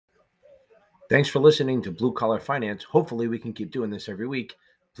Thanks for listening to Blue Collar Finance. Hopefully we can keep doing this every week.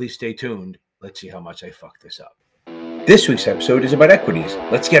 Please stay tuned. Let's see how much I fucked this up. This week's episode is about equities.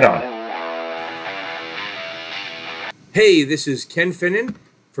 Let's get on it. Hey, this is Ken Finnan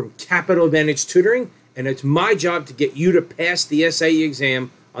from Capital Advantage Tutoring, and it's my job to get you to pass the SIE exam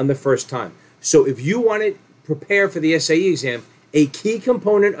on the first time. So if you want to prepare for the SIE exam, a key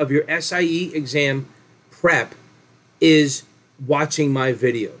component of your SIE exam prep is watching my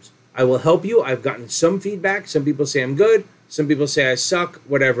videos. I will help you. I've gotten some feedback. Some people say I'm good. Some people say I suck,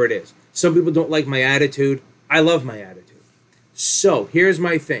 whatever it is. Some people don't like my attitude. I love my attitude. So here's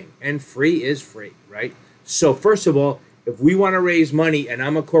my thing, and free is free, right? So first of all, if we want to raise money and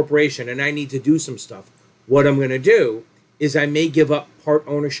I'm a corporation and I need to do some stuff, what I'm going to do is I may give up part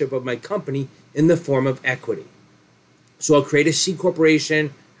ownership of my company in the form of equity. So I'll create a C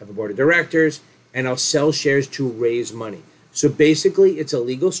corporation, have a board of directors, and I'll sell shares to raise money. So basically, it's a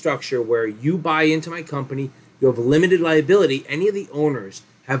legal structure where you buy into my company, you have limited liability. Any of the owners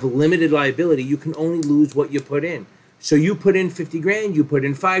have limited liability. You can only lose what you put in. So you put in 50 grand, you put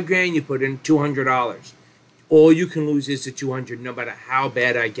in 5 grand, you put in $200. All you can lose is the 200, no matter how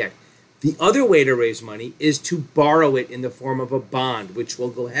bad I get. The other way to raise money is to borrow it in the form of a bond, which we'll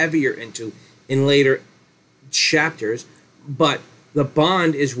go heavier into in later chapters. But the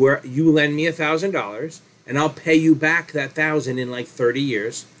bond is where you lend me $1,000 and I'll pay you back that 1,000 in like 30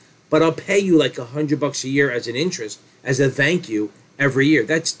 years, but I'll pay you like $100 a year as an interest, as a thank you every year.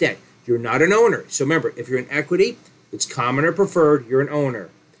 That's debt. You're not an owner. So remember, if you're in equity, it's common or preferred, you're an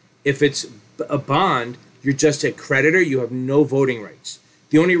owner. If it's a bond, you're just a creditor, you have no voting rights.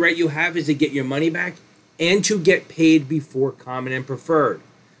 The only right you have is to get your money back and to get paid before common and preferred.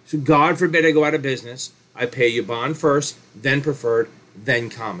 So God forbid I go out of business, I pay you bond first, then preferred, then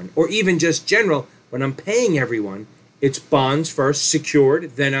common. Or even just general, when I'm paying everyone, it's bonds first,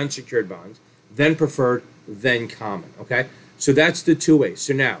 secured, then unsecured bonds, then preferred, then common, okay? So that's the two ways.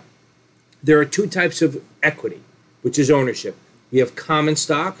 So now, there are two types of equity, which is ownership. We have common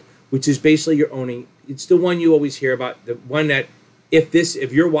stock, which is basically you're owning, it's the one you always hear about, the one that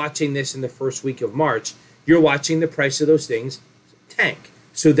if you're watching this in the first week of March, you're watching the price of those things tank.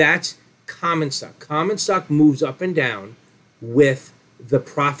 So that's common stock. Common stock moves up and down with the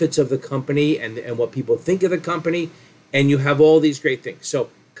profits of the company and what people think of the company, and you have all these great things. So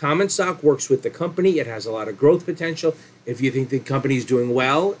common stock works with the company. It has a lot of growth potential. If you think the company is doing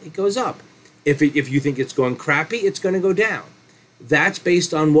well, it goes up. If you think it's going crappy, it's going to go down. That's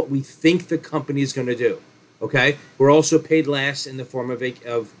based on what we think the company is going to do. Okay? We're also paid last in the form of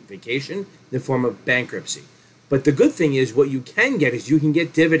vacation, in the form of bankruptcy. But the good thing is what you can get is you can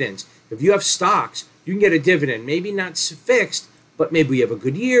get dividends. If you have stocks, you can get a dividend. Maybe not fixed, but maybe we have a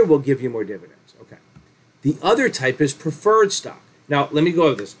good year, we'll give you more dividends. Okay. The other type is preferred stock. Now, let me go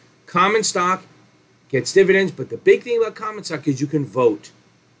over this. Common stock gets dividends, but the big thing about common stock is you can vote.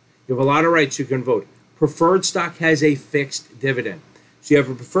 You have a lot of rights, you can vote. Preferred stock has a fixed dividend. So you have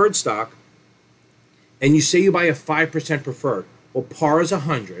a preferred stock, and you say you buy a 5% preferred. Well, par is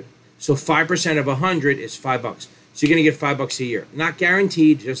 100, so 5% of 100 is $5. So you're going to get $5 a year. Not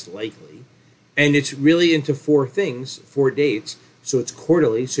guaranteed, just likely. And it's really into four dates. So it's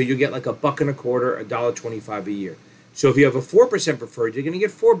quarterly. So you get like $1.25, $1.25 a year. So if you have a 4% preferred, you're going to get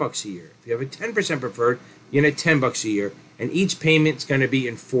 $4 a year. If you have a 10% preferred, you're going to get $10 a year. And each payment's going to be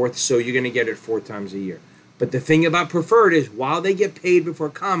in fourths, so you're going to get it 4 times a year. But the thing about preferred is while they get paid before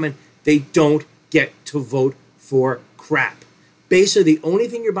common, they don't get to vote for crap. Basically, the only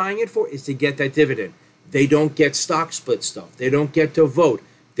thing you're buying it for is to get that dividend. They don't get stock split stuff. They don't get to vote.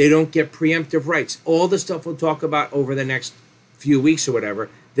 They don't get preemptive rights. All the stuff we'll talk about over the next few weeks or whatever,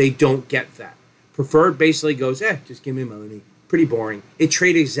 they don't get that. Preferred basically goes, just give me money. Pretty boring. It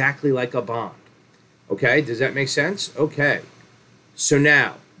trades exactly like a bond. Okay, does that make sense? Okay. So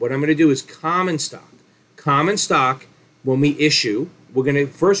now, what I'm going to do is common stock. Common stock, when we issue, we're going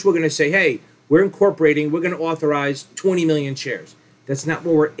to say, hey, we're incorporating, we're going to authorize 20 million shares. That's not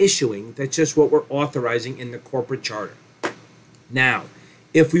what we're issuing. That's just what we're authorizing in the corporate charter. Now,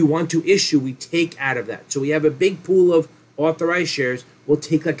 if we want to issue, we take out of that. So we have a big pool of authorized shares. We'll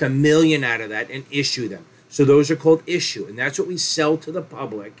take like 1 million out of that and issue them. So those are called issue. And that's what we sell to the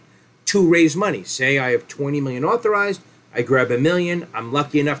public to raise money. Say I have 20 million authorized. I grab 1 million. I'm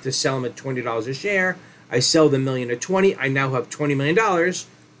lucky enough to sell them at $20 a share. I sell the million at 20. I now have $20 million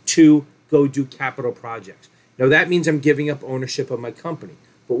to go do capital projects. Now that means I'm giving up ownership of my company.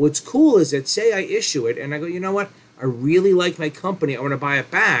 But what's cool is that say I issue it and I go, you know what? I really like my company. I want to buy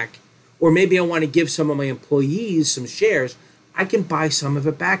it back. Or maybe I want to give some of my employees some shares. I can buy some of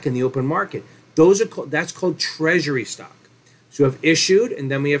it back in the open market. That's called treasury stock. So we have issued, and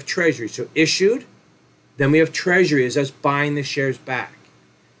then we have treasury. So issued, then we have treasury is us buying the shares back.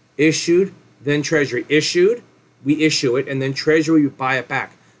 Issued, then treasury. Issued, we issue it, and then treasury, we buy it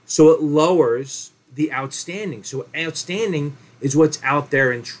back. So it lowers the outstanding. So outstanding is what's out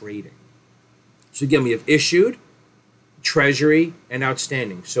there in trading. So again, we have issued, treasury, and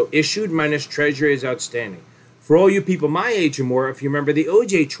outstanding. So issued minus treasury is outstanding. For all you people my age or more, if you remember the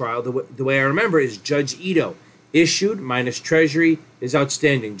OJ trial, the way I remember is Judge Ito. Issued minus treasury is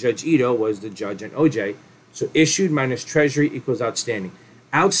outstanding. Judge Ito was the judge in OJ. So issued minus treasury equals outstanding.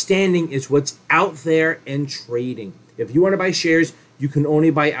 Outstanding is what's out there and trading. If you want to buy shares, you can only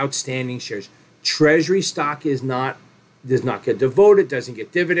buy outstanding shares. Treasury stock does not get devoted, doesn't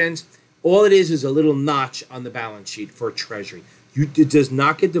get dividends. All it is a little notch on the balance sheet for treasury. It does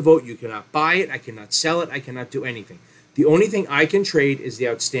not get devoted. You cannot buy it. I cannot sell it. I cannot do anything. The only thing I can trade is the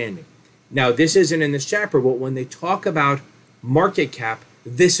outstanding. Now, this isn't in this chapter, but when they talk about market cap,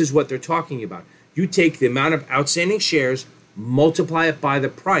 this is what they're talking about. You take the amount of outstanding shares, multiply it by the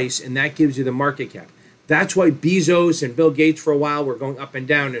price, and that gives you the market cap. That's why Bezos and Bill Gates for a while were going up and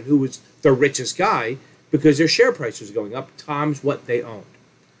down, and who was the richest guy, because their share price was going up times what they owned.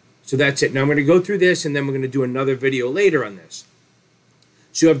 So that's it. Now I'm going to go through this, and then we're going to do another video later on this.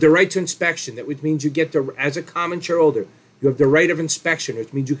 So you have the right to inspection, which means you get to, as a common shareholder, you have the right of inspection,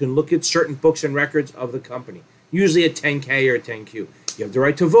 which means you can look at certain books and records of the company, usually a 10K or a 10Q. You have the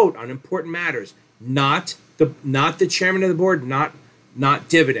right to vote on important matters, not the chairman of the board, not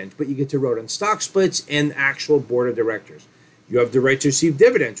dividends, but you get to vote on stock splits and the actual board of directors. You have the right to receive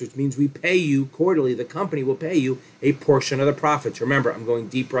dividends, which means we pay you quarterly. The company will pay you a portion of the profits. Remember, I'm going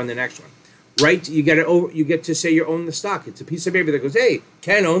deeper on the next one. Right? You get to say you own the stock. It's a piece of paper that goes, hey,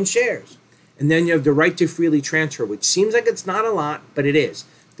 Ken owns shares. And then you have the right to freely transfer, which seems like it's not a lot, but it is.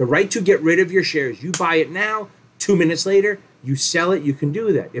 The right to get rid of your shares. You buy it now, 2 minutes later, you sell it, you can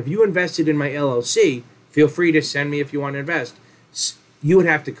do that. If you invested in my LLC, feel free to send me if you want to invest. You would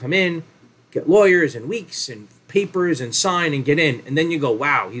have to come in, get lawyers and weeks and papers and sign and get in. And then you go,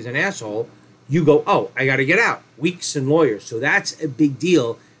 wow, he's an asshole. You go, oh, I got to get out. Weeks and lawyers. So that's a big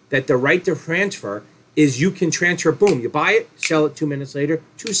deal, that the right to transfer is you can transfer, boom, you buy it, sell it 2 minutes later,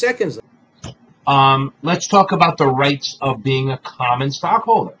 2 seconds later. Let's talk about the rights of being a common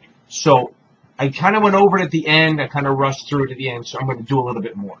stockholder. So I kind of went over it at the end. I kind of rushed through it at the end, so I'm going to do a little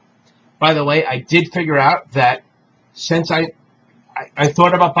bit more. By the way, I did figure out that since I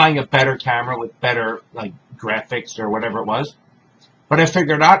thought about buying a better camera with better like graphics or whatever it was, but I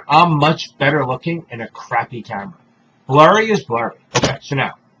figured out I'm much better looking in a crappy camera. Blurry is blurry. Okay, so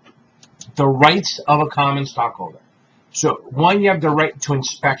now, the rights of a common stockholder. So one, you have the right to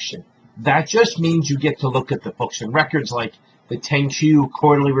inspection. That just means you get to look at the books and records like the 10Q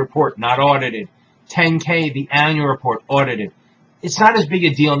quarterly report, not audited, 10K, the annual report, audited. It's not as big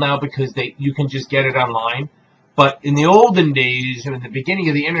a deal now because you can just get it online. But in the olden days, and in the beginning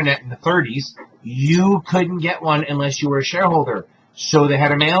of the internet in the 30s, you couldn't get one unless you were a shareholder. So they had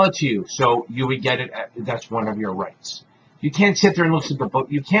to mail it to you. So you would get it. That's one of your rights. You can't sit there and look at the book.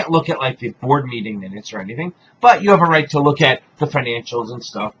 You can't look at like the board meeting minutes or anything. But you have a right to look at the financials and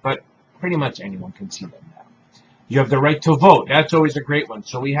stuff. But pretty much anyone can see them now. You have the right to vote. That's always a great one.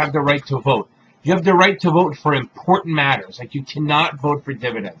 So we have the right to vote. You have the right to vote for important matters. Like you cannot vote for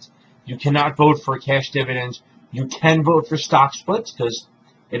dividends. You cannot vote for cash dividends. You can vote for stock splits because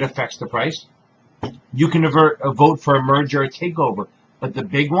it affects the price. You can vote for a merger or takeover. But the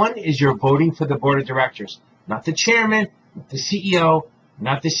big one is you're voting for the board of directors. Not the chairman, not the CEO,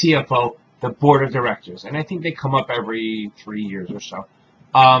 not the CFO, the board of directors. And I think they come up every 3 years or so.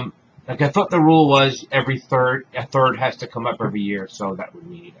 Like I thought the rule was a third has to come up every year. So that would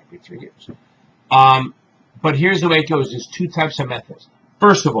mean every 3 years. But here's the way it goes. There's two types of methods.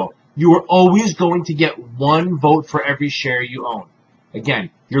 First of all, you are always going to get one vote for every share you own. Again,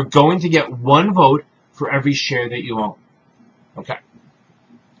 you're going to get one vote for every share that you own. Okay.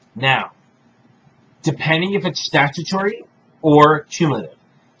 Now, depending if it's statutory or cumulative.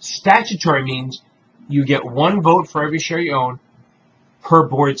 Statutory means you get one vote for every share you own per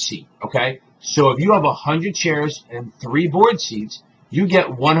board seat. Okay. So if you have 100 shares and 3 board seats, you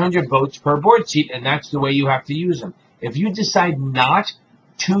get 100 votes per board seat, and that's the way you have to use them. If you decide not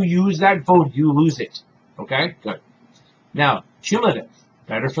to use that vote, you lose it. Okay? Good. Now, cumulative.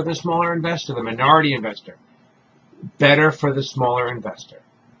 Better for the smaller investor, the minority investor. Better for the smaller investor.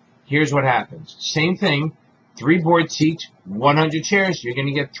 Here's what happens. Same thing. 3 board seats, 100 shares, you're going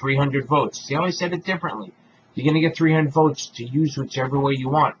to get 300 votes. See how I said it differently? You're going to get 300 votes to use whichever way you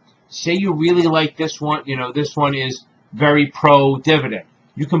want. Say you really like this one. You know, this one is very pro-dividend.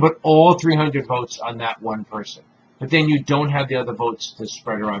 You can put all 300 votes on that one person. but then you don't have the other votes to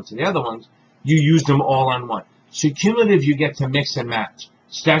spread around to the other ones. You use them all on one. So cumulative, you get to mix and match.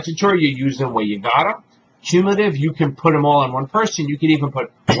 Statutory, you use them where you gotta. Cumulative, you can put them all on one person. You can even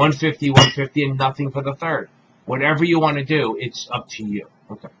put 150, 150, and nothing for the third. Whatever you want to do, it's up to you.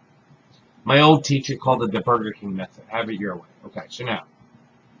 Okay. My old teacher called it the Burger King method. Have it your way. Okay, so now,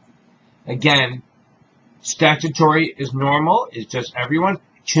 again, statutory is normal, is just everyone.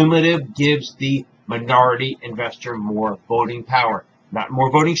 Cumulative gives the minority investor more voting power. Not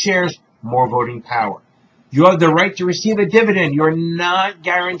more voting shares, more voting power. You have the right to receive a dividend. You're not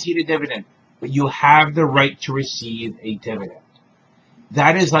guaranteed a dividend, but you have the right to receive a dividend.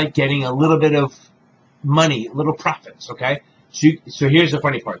 That is like getting a little bit of money, little profits, okay? So here's the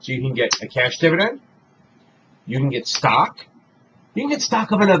funny part. So you can get a cash dividend. You can get stock. You can get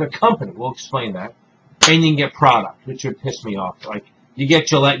stock of another company. We'll explain that. And you can get product, which would piss me off. Like, you get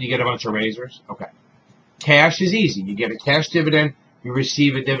Gillette, you get a bunch of razors. Okay. Cash is easy. You get a cash dividend, you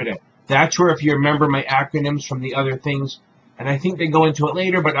receive a dividend. That's where, if you remember my acronyms from the other things, and I think they go into it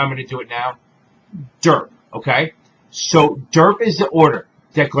later, but I'm going to do it now. DERP, okay? So DERP is the order.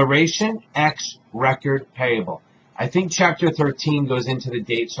 Declaration, X, record, payable. I think Chapter 13 goes into the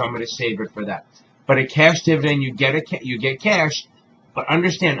date, so I'm going to save it for that. But a cash dividend, you get cash, but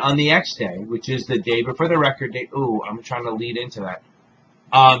understand, on the X day, which is the day before the record date, ooh, I'm trying to lead into that.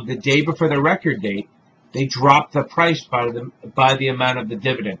 The day before the record date, they drop the price by the amount of the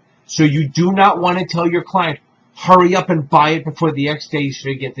dividend. So you do not want to tell your client, hurry up and buy it before the X day so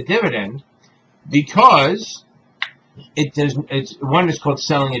you get the dividend, because one is called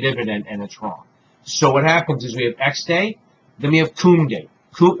selling a dividend, and it's wrong. So what happens is we have X day, then we have cum date.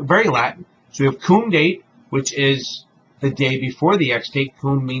 Very Latin. So we have cum date, which is the day before the X date.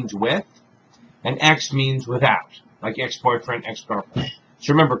 Cum means with, and X means without, like ex-boyfriend, ex-girlfriend.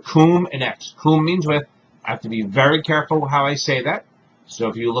 So remember, cum and X. Cum means with. I have to be very careful how I say that. So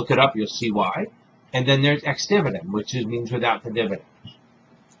if you look it up, you'll see why. And then there's X dividend, which means without the dividend,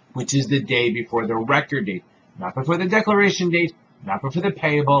 which is the day before the record date. Not before the declaration date, not before the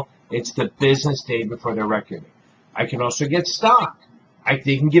payable. It's the business day before the record date. I can also get stock.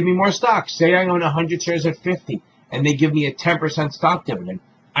 They can give me more stock. Say I own 100 shares at 50, and they give me a 10% stock dividend.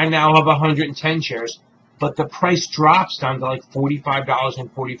 I now have 110 shares, but the price drops down to like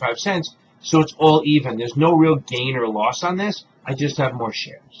 $45.45, so it's all even. There's no real gain or loss on this. I just have more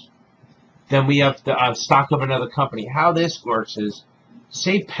shares. Then we have the stock of another company. How this works is,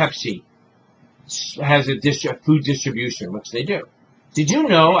 say Pepsi has a food distribution, which they do. Did you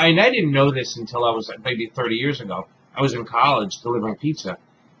know, and I didn't know this until I was maybe 30 years ago, I was in college delivering pizza.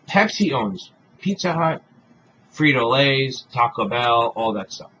 Pepsi owns Pizza Hut, Frito-Lay's, Taco Bell, all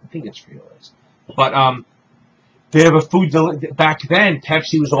that stuff. I think it's Frito-Lay's. But they have a food back then,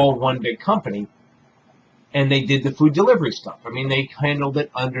 Pepsi was all one big company, and they did the food delivery stuff. I mean, they handled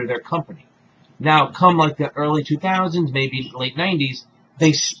it under their company. Now, come like the early 2000s, maybe late 90s,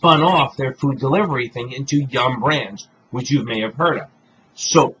 they spun off their food delivery thing into Yum Brands, which you may have heard of.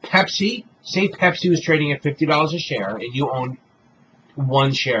 So Pepsi, say Pepsi was trading at $50 a share, and you owned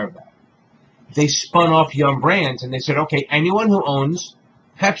one share of that. They spun off Yum Brands, and they said, okay, anyone who owns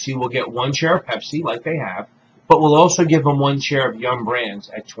Pepsi will get one share of Pepsi, like they have, but we'll also give them one share of Yum Brands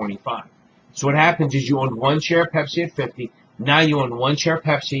at 25. So what happens is you own one share of Pepsi at 50, now you own one share of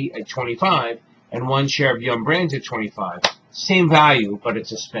Pepsi at 25, and one share of Yum Brands at 25. Same value, but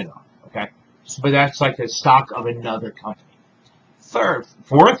it's a spin-off, okay? So, but that's like the stock of another company.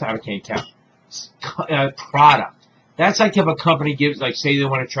 Fourth, I can't count, product. That's like if a company gives, like say they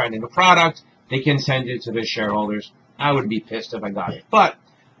want to try a new product, they can send it to their shareholders. I would be pissed if I got it. But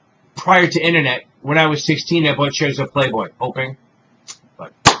prior to internet, when I was 16, I bought shares of Playboy, hoping,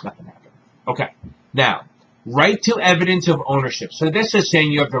 but nothing happened. Okay, now, right to evidence of ownership. So this is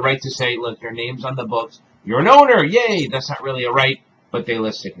saying you have the right to say, look, your name's on the books. You're an owner, yay! That's not really a right, but they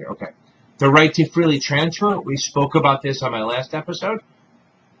list it here. Okay. The right to freely transfer. We spoke about this on my last episode.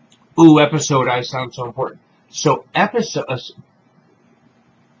 Ooh, episode, I sound so important. So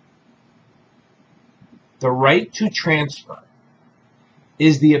the right to transfer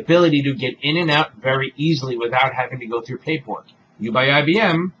is the ability to get in and out very easily without having to go through paperwork. You buy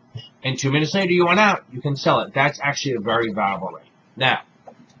IBM, and 2 minutes later you want out, you can sell it. That's actually a very valuable right. Now,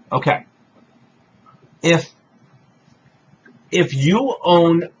 okay. If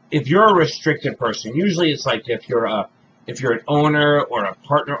you're a restricted person, usually it's like if you're an owner or a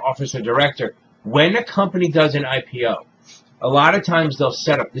partner, officer, director, when a company does an IPO, a lot of times they'll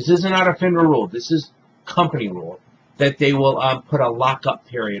set up, this is not a FINRA rule, this is company rule, that they will put a lockup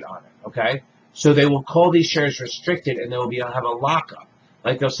period on it, okay? So they will call these shares restricted and they will have a lockup.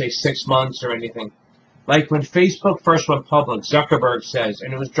 Like they'll say 6 months or anything. Like when Facebook first went public, Zuckerberg says,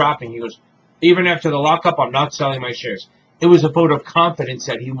 and it was dropping, he goes, even after the lockup, I'm not selling my shares. It was a vote of confidence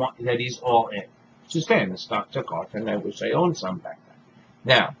that he's all in. Which is fair, and the stock took off, and I wish I owned some back then.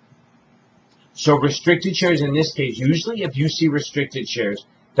 Now, so restricted shares in this case, usually if you see restricted shares,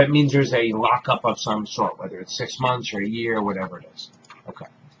 that means there's a lockup of some sort, whether it's 6 months or a year or whatever it is. Okay.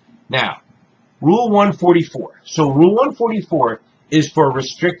 Now, Rule 144. So Rule 144 is for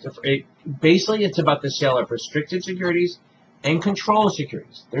restricted. Basically, it's about the sale of restricted securities and controlled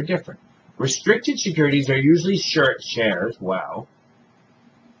securities. They're different. Restricted securities are usually shares. Wow.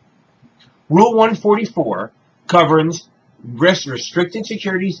 Rule 144 governs restricted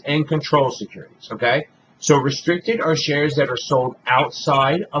securities and controlled securities. Okay. So restricted are shares that are sold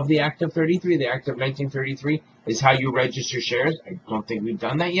outside of the Act of 33. The Act of 1933 is how you register shares. I don't think we've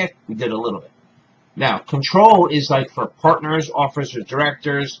done that yet. We did a little bit. Now, control is like for partners, officers,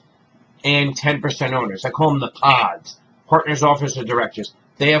 directors, and 10% owners. I call them the pods. Partners, officers, directors.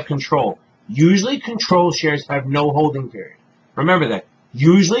 They have control. Usually control shares have no holding period. Remember that.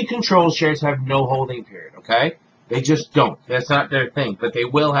 Usually control shares have no holding period, okay? They just don't. That's not their thing, but they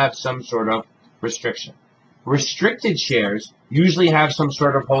will have some sort of restriction. Restricted shares usually have some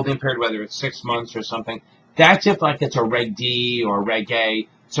sort of holding period, whether it's 6 months or something. That's if like it's a Reg D or Reg A.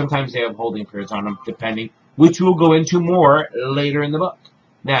 Sometimes they have holding periods on them, depending, which we'll go into more later in the book.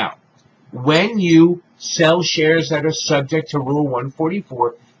 Now, when you sell shares that are subject to Rule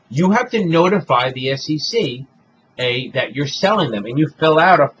 144, you have to notify the SEC that you're selling them, and you fill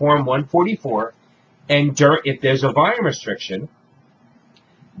out a Form 144. And if there's a volume restriction,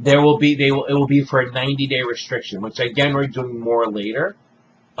 it will be for a 90-day restriction, which again we're doing more later.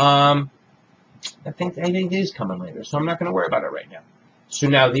 I think it is coming later, so I'm not going to worry about it right now. So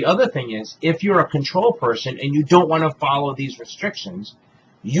now the other thing is, if you're a control person and you don't want to follow these restrictions,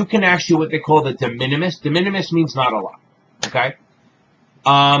 you can actually what they call the de minimis. De minimis means not a lot. Okay.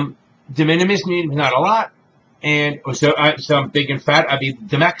 De minimis means not a lot, and so I'm big and fat. I'd be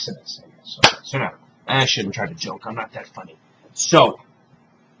de maximus, I guess. So now I shouldn't try to joke. I'm not that funny. So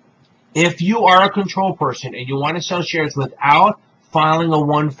if you are a control person and you want to sell shares without filing a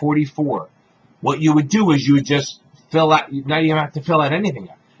 144, what you would do is you would just fill out. Not even have to fill out anything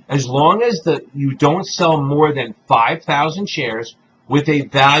out. As long as you don't sell more than 5,000 shares with a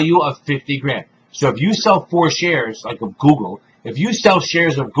value of 50 grand. So if you sell 4 shares, like of Google, if you sell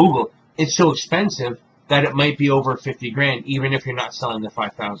shares of Google, it's so expensive that it might be over 50 grand, even if you're not selling the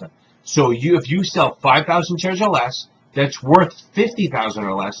 5,000. So if you sell 5,000 shares or less, that's worth 50,000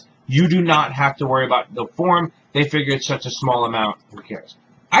 or less, you do not have to worry about the form. They figure it's such a small amount. Who cares?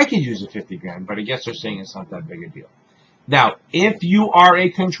 I could use a 50 grand, but I guess they're saying it's not that big a deal. Now, if you are a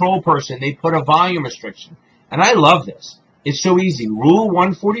control person, they put a volume restriction. And I love this. It's so easy. Rule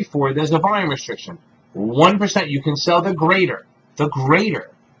 144, there's a volume restriction. 1%, you can sell the greater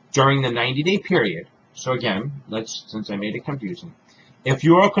during the 90-day period. So again, since I made it confusing. If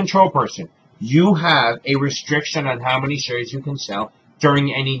you're a control person, you have a restriction on how many shares you can sell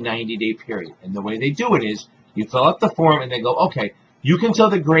during any 90-day period. And the way they do it is, you fill out the form and they go, okay, you can sell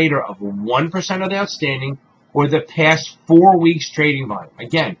the greater of 1% of the outstanding or the past 4 weeks trading volume.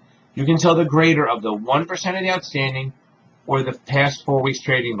 Again, you can sell the greater of the 1% of the outstanding or the past 4 weeks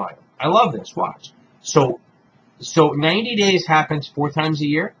trading volume. I love this. Watch. So 90 days happens 4 times a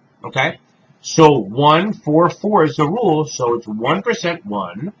year. Okay. So 144 is the rule. So it's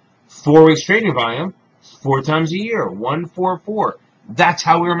 1%, 4 weeks trading volume, 4 times a year, 144. That's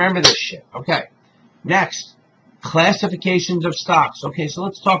how we remember this shit. Okay. Next, classifications of stocks. Okay, so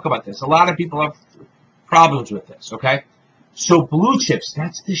let's talk about this. A lot of people have problems with this. Okay. So blue chips,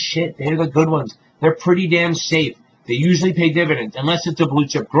 that's the shit. They're the good ones. They're pretty damn safe. They usually pay dividends. Unless it's a blue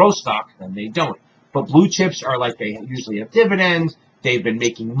chip growth stock, then they don't. But blue chips are like they usually have dividends. They've been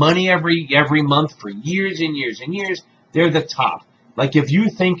making money every month for years and years and years. They're the top. Like if you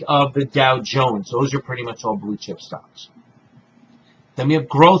think of the Dow Jones, those are pretty much all blue chip stocks. Then we have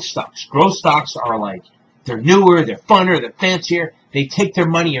growth stocks. Growth stocks are like, they're newer, they're funner, they're fancier. They take their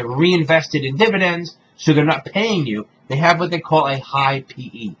money and reinvest it in dividends, so they're not paying you. They have what they call a high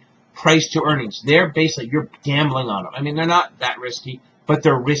PE, price to earnings. They're basically, you're gambling on them. I mean, they're not that risky, but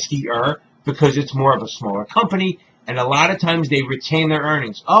they're riskier because it's more of a smaller company, and a lot of times they retain their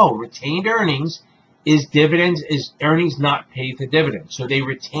earnings. Oh, retained earnings is dividends, is earnings not paid to dividends. So they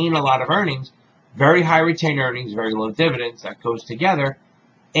retain a lot of earnings, very high retained earnings, very low dividends. That goes together,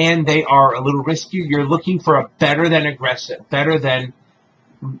 and they are a little riskier. You're looking for a better than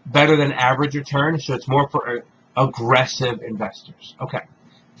average return, so it's more for aggressive investors. Okay.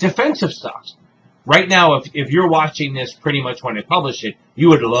 Defensive stocks. Right now, if you're watching this pretty much when I publish it, you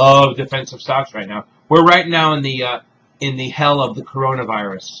would love defensive stocks right now. We're right now in the hell of the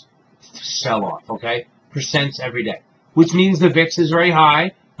coronavirus sell-off, okay? Percents every day, which means the VIX is very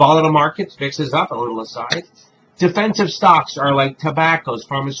high. Volatile markets, VIX is up, a little aside. Defensive stocks are like tobaccos,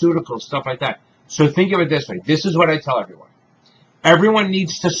 pharmaceuticals, stuff like that. So think of it this way. This is what I tell everyone. Everyone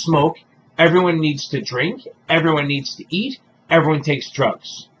needs to smoke. Everyone needs to drink. Everyone needs to eat. Everyone takes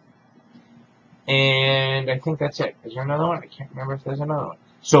drugs. And I think that's it. Is there another one? I can't remember if there's another one.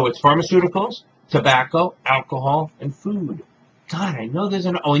 So it's pharmaceuticals, tobacco, alcohol, and food. God, I know there's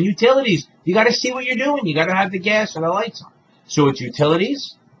oh, and utilities. You got to see what you're doing. You got to have the gas and the lights on. So it's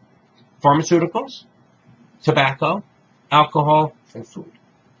utilities, pharmaceuticals, tobacco, alcohol, and food.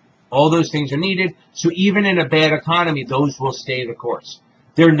 All those things are needed. So even in a bad economy, those will stay the course.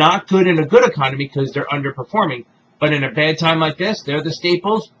 They're not good in a good economy because they're underperforming. But in a bad time like this, they're the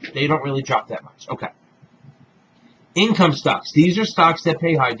staples. They don't really drop that much. Okay. Income stocks. These are stocks that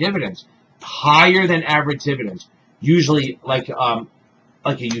pay high dividends, higher than average dividends. Usually like a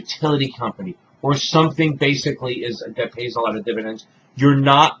utility company or something basically that pays a lot of dividends. You're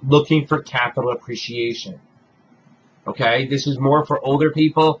not looking for capital appreciation. Okay? This is more for older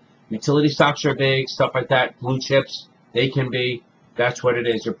people. Utility stocks are big, stuff like that. Blue chips, they can be. That's what it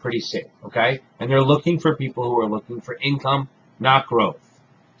is. They're pretty safe. Okay? And they're looking for people who are looking for income, not growth.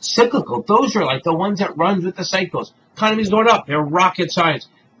 Cyclical, those are like the ones that runs with the cycles. Economy's going up, they're rocket science.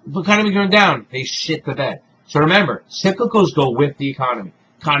 The economy going down, they shit the bed. So remember, cyclicals go with the economy.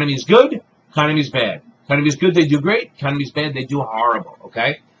 Economy's good, economy's bad. Economy's good, they do great. Economy's bad, they do horrible.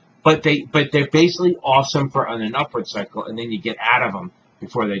 Okay? But they're basically awesome for an upward cycle, and then you get out of them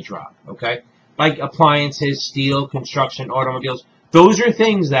before they drop. Okay? Like appliances, steel, construction, automobiles. Those are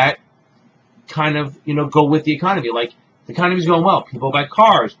things that kind of, go with the economy. Like, the economy's going well. People buy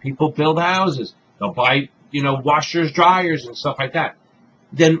cars. People build houses. They'll buy, washers, dryers, and stuff like that.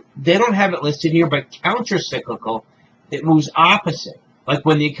 Then they don't have it listed here, but counter-cyclical, it moves opposite. Like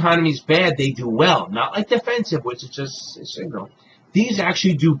when the economy's bad, they do well. Not like defensive, which is just a signal. These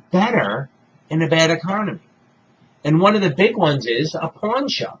actually do better in a bad economy. And one of the big ones is a pawn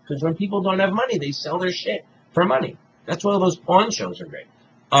shop. Because when people don't have money, they sell their shit for money. That's why those pawn shows are great.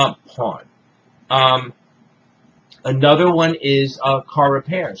 Pawn. Another one is car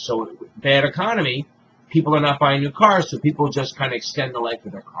repair. So bad economy, people are not buying new cars, so people just kind of extend the life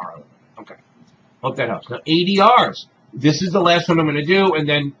of their car. Okay. Hope that helps. Now, ADRs. This is the last one I'm going to do, and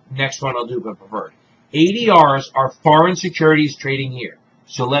then next one I'll do but preferred. ADRs are foreign securities trading here.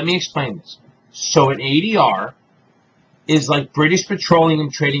 So let me explain this. So an ADR is like British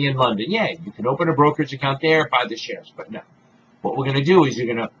Petroleum trading in London. Yeah, you can open a brokerage account there, buy the shares, but no. What we're going to do is you're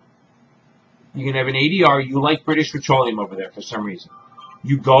going to have an ADR. You like British Petroleum over there for some reason.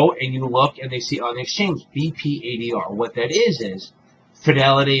 You go and you look and they see on the exchange, BP ADR. What that is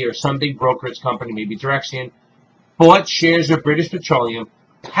Fidelity or some big brokerage company, maybe Direxion, bought shares of British Petroleum,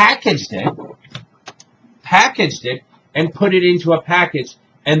 packaged it, and put it into a package,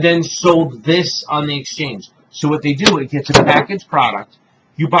 and then sold this on the exchange. So what they do, it gets a packaged product.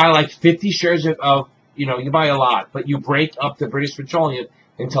 You buy like 50 shares of you buy a lot, but you break up the British Petroleum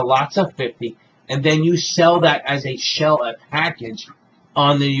into lots of 50, and then you sell that as a package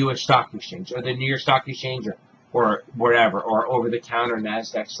on the U.S. Stock Exchange or the New York Stock Exchange or wherever, or over-the-counter,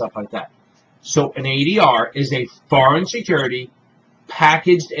 NASDAQ, stuff like that. So an ADR is a foreign security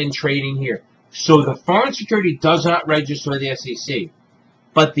packaged and trading here. So the foreign security does not register with the SEC,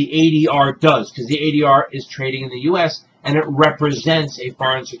 but the ADR does, because the ADR is trading in the U.S., and it represents a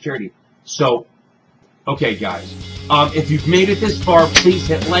foreign security. So, okay, guys, if you've made it this far, please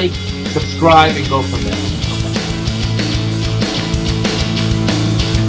hit like, subscribe, and go from there.